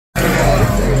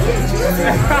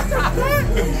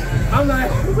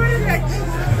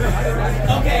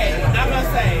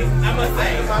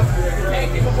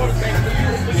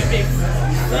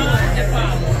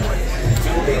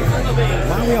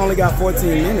we only got 14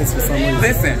 minutes for some reason.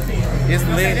 Listen, it's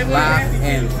lit live,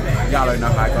 and y'all already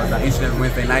know how it goes on each and every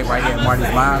Wednesday night right here at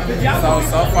Martys Live.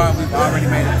 So far we've already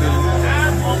made it through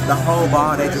the whole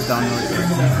ball. They just don't know it.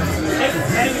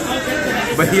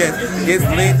 But yes, it's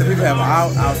lit. The people have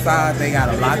outside. They got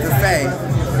a lot to say.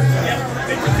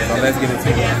 So let's get into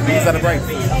it. These are the breaks.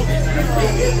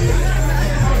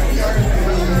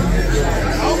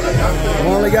 We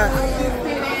only got.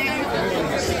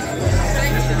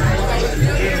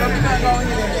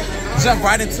 Jump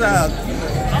right into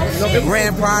the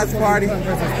grand prize party.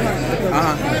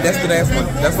 That's the last one.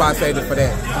 That's why I saved it for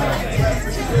that.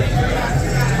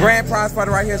 Grand prize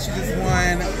party right here. She just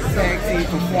won tag team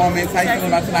performance. How you feeling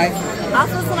about tonight? I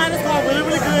feel tonight is going really,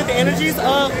 really good. The energy's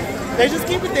up. They just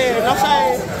keep it there. No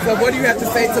shade. So what do you have to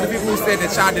say to the people who said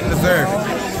that y'all didn't deserve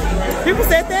it? People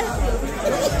said that?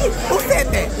 Who said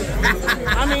that?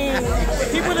 I mean,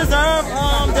 people deserve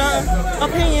their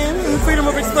opinion and freedom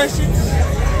of expression.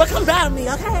 But come down to me,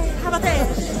 okay? How about that?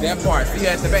 That part. See you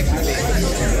at the back.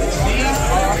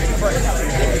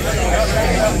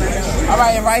 All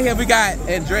right, and right here we got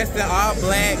and dressed in all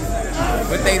black,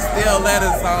 but they still let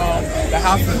us on the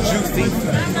House of Juicy.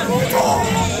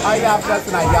 How y'all feel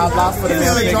tonight? Y'all lost for the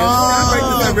male niggas. I'll break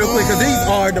this up real quick because these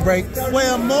are the breaks.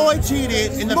 Well, Moy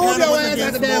cheated and the panel was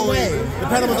against Moy. The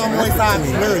panel was on Moy's side,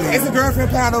 literally. It's a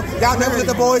girlfriend panel. Y'all never let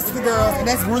the boys to the girls, and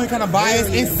that's really kind of biased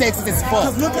and sexist as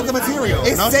fuck. Because look at the material.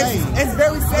 It's sexy. It's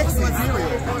very sexy material.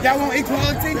 Y'all want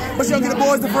equality, but you don't get the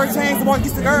boys the first chance, the boys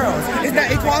gets the girls. It's not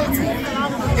equality.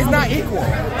 It's not equal.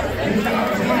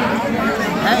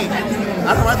 Hey,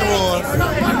 I don't like the rules.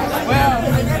 Well,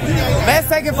 let's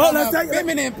take it from a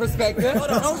feminine perspective.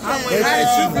 How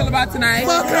did you feel about tonight?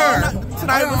 Fuck her.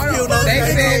 Tonight was cute.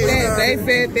 They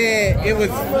said that it was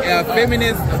a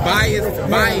feminist biased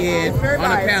buy-in on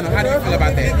the panel. How do you feel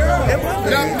about that?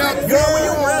 No, girl, when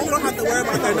you run, you don't have to worry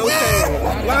about that. No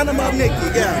shame. Line them up, Nikki.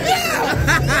 Yeah.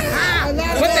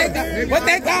 What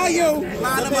they call you?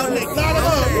 Line them up, Nikki. Line them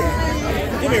up.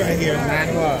 Give me right here.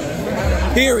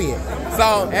 Period.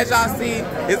 So, as y'all see,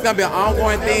 it's going to be an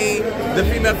ongoing thing. The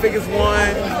female figures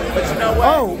won. But you know what?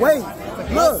 Oh, wait.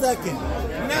 Look. 1 second.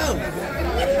 No.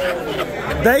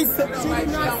 They said she did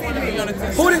not see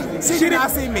me. She did not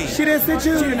see me. She didn't see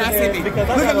you. She did not see me. Look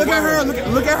at her.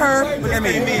 Look at her. Look at me.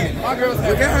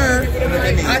 Look at her.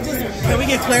 Can we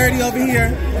get clarity over here?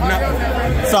 No.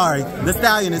 Sorry, the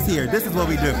stallion is here. This is what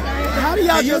we do. How do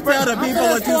y'all Can you tell the people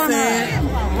what you said?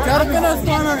 Tell the people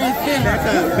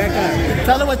back up.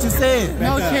 Tell her what you said.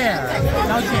 No chair.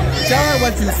 Tell her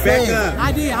what you said.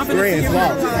 I did. I'm finna see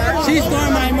her. She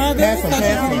stormed my mother.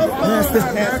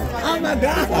 Oh my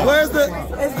God. Where's the?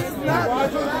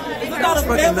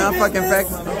 Fucking non-fucking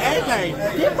facts.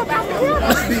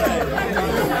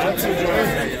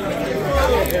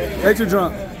 They too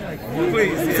drunk.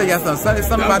 Please. So y'all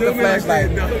something about the flashlight.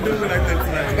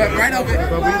 Right over here.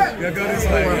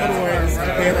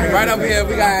 Right over here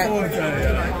we got.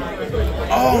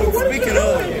 Oh, speaking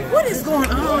of. What is going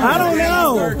on? I don't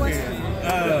know.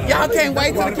 Y'all can't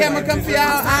wait till the camera comes to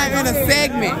y'all. I'm in a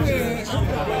segment.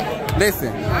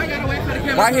 Listen.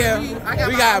 Right here,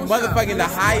 we got motherfucking the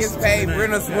highest paid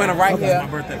Brennan's winner right here.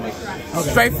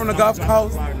 Straight from the Gulf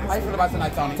Coast. How you feel about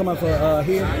tonight, Tony? Come up for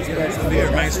here?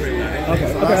 Here, Main Street.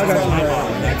 Okay.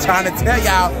 Trying to tell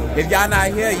y'all, if y'all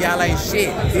not here, y'all ain't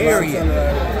shit. Period.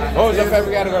 What was your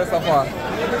favorite category so far?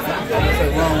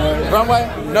 Runway?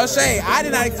 No shade. I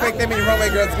did not expect that many runway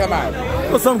girls to come out.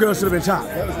 Well, some girls should have been chopped.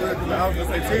 I was gonna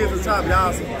say, cheers to top,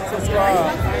 y'all.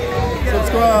 Subscribe.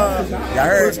 Y'all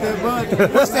heard? Push that button.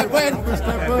 Push that button. Push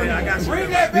that button. I got you. You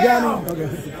got me? Okay.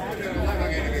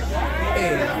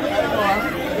 Hey.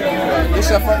 This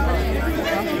your first?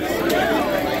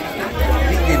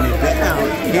 He getting it down.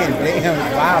 Getting damn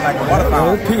wild like a waterfall.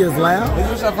 OP is loud. Is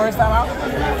this your first time out?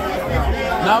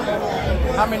 No?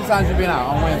 How many times you been out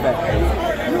on Wednesday?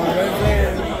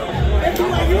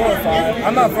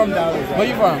 I'm not from Dallas. Where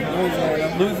you from?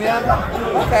 Louisiana.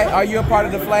 Okay. Are you a part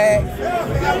of the flag?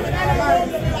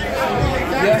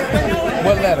 Yeah.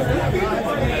 What letter?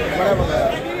 Whatever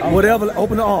letter. Whatever.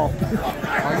 Open it all.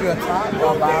 Are you a top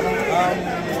or bottom?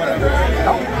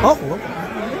 Oh.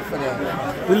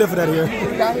 We live for that here.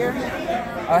 You got here?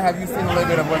 Or have you seen a little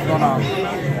bit of what's going on?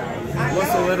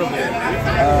 What's a little bit?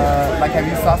 Like, have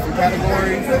you saw some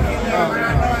categories?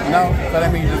 No? So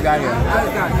that means you just got here? I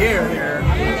just got here.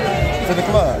 To the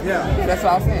club? Yeah. That's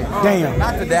what I was saying. Damn.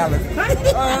 Not to Dallas.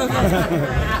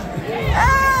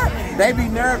 They be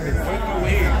nervous.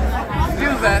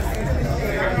 Excuse us.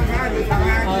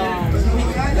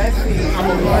 Let's see.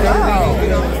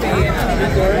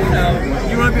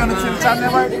 You want to be on the Chip Chop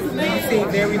Network? seem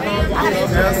very humble.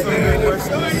 Yes,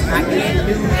 sir. I can't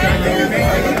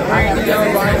do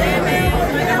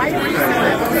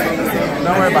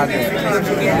Don't worry about that.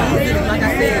 like I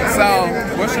said. So,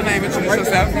 what's your name? Introduce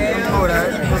yourself. Kodak.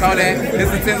 Kodak. This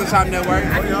is Tinsel Shop Network.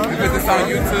 You put this on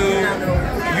YouTube.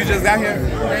 You just got here.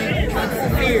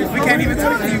 We can't even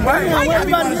talk to you. Why you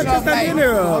want to show up late?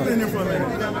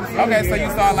 Okay, so you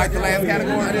saw like the last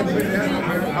category?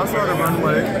 I saw the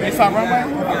runway. You saw Runway?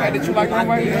 Okay, did you like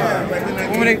Runway? Yeah.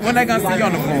 When they gonna see you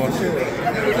on the floor?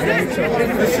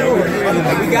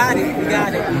 We got it. We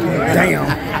got it. Damn.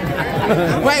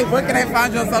 Wait, where can they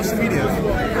find you on social media?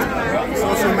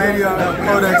 Social media,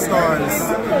 Kodak Stars,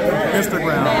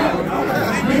 Instagram.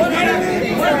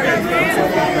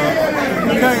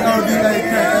 KODAKSTARZ.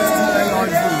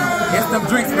 It's them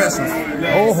drink specials.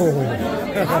 Oh.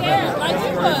 Yeah,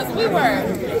 like we were.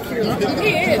 He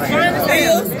is.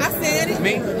 I said it.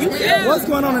 Me? What's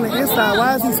going on in the inside?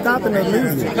 Why is he stopping the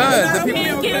music? Because the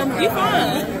people... You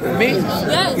fine. Me?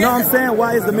 Yeah. No, I'm saying,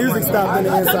 why is the music stopped in the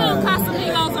Come on, inside?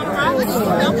 Casamigos on the right.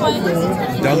 Don't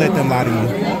play. Don't let them lie to you.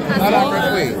 Hold on real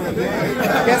quick.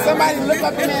 Can somebody look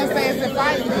up in there and say, is it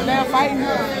fighting? They're fighting?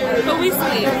 Who we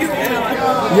see?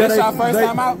 Yeah, This y'all first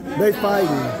time out? They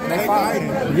fighting. They fighting?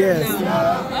 Yes.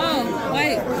 Oh,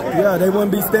 wait. Yeah, they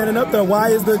wouldn't be standing up there. Why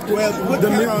is the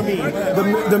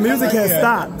music has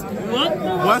stopped?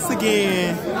 Once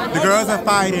again, the girls are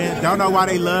fighting. Don't know why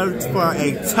they love for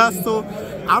a tussle.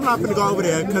 I'm not gonna go over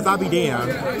there because I'll be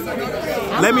damned.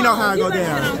 Let me know how I go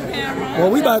down.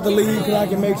 Well, we about to leave because I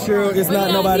can make sure it's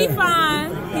not nobody. He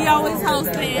fine. He always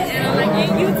hosting, and I'm like,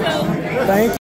 and you too. Thank you.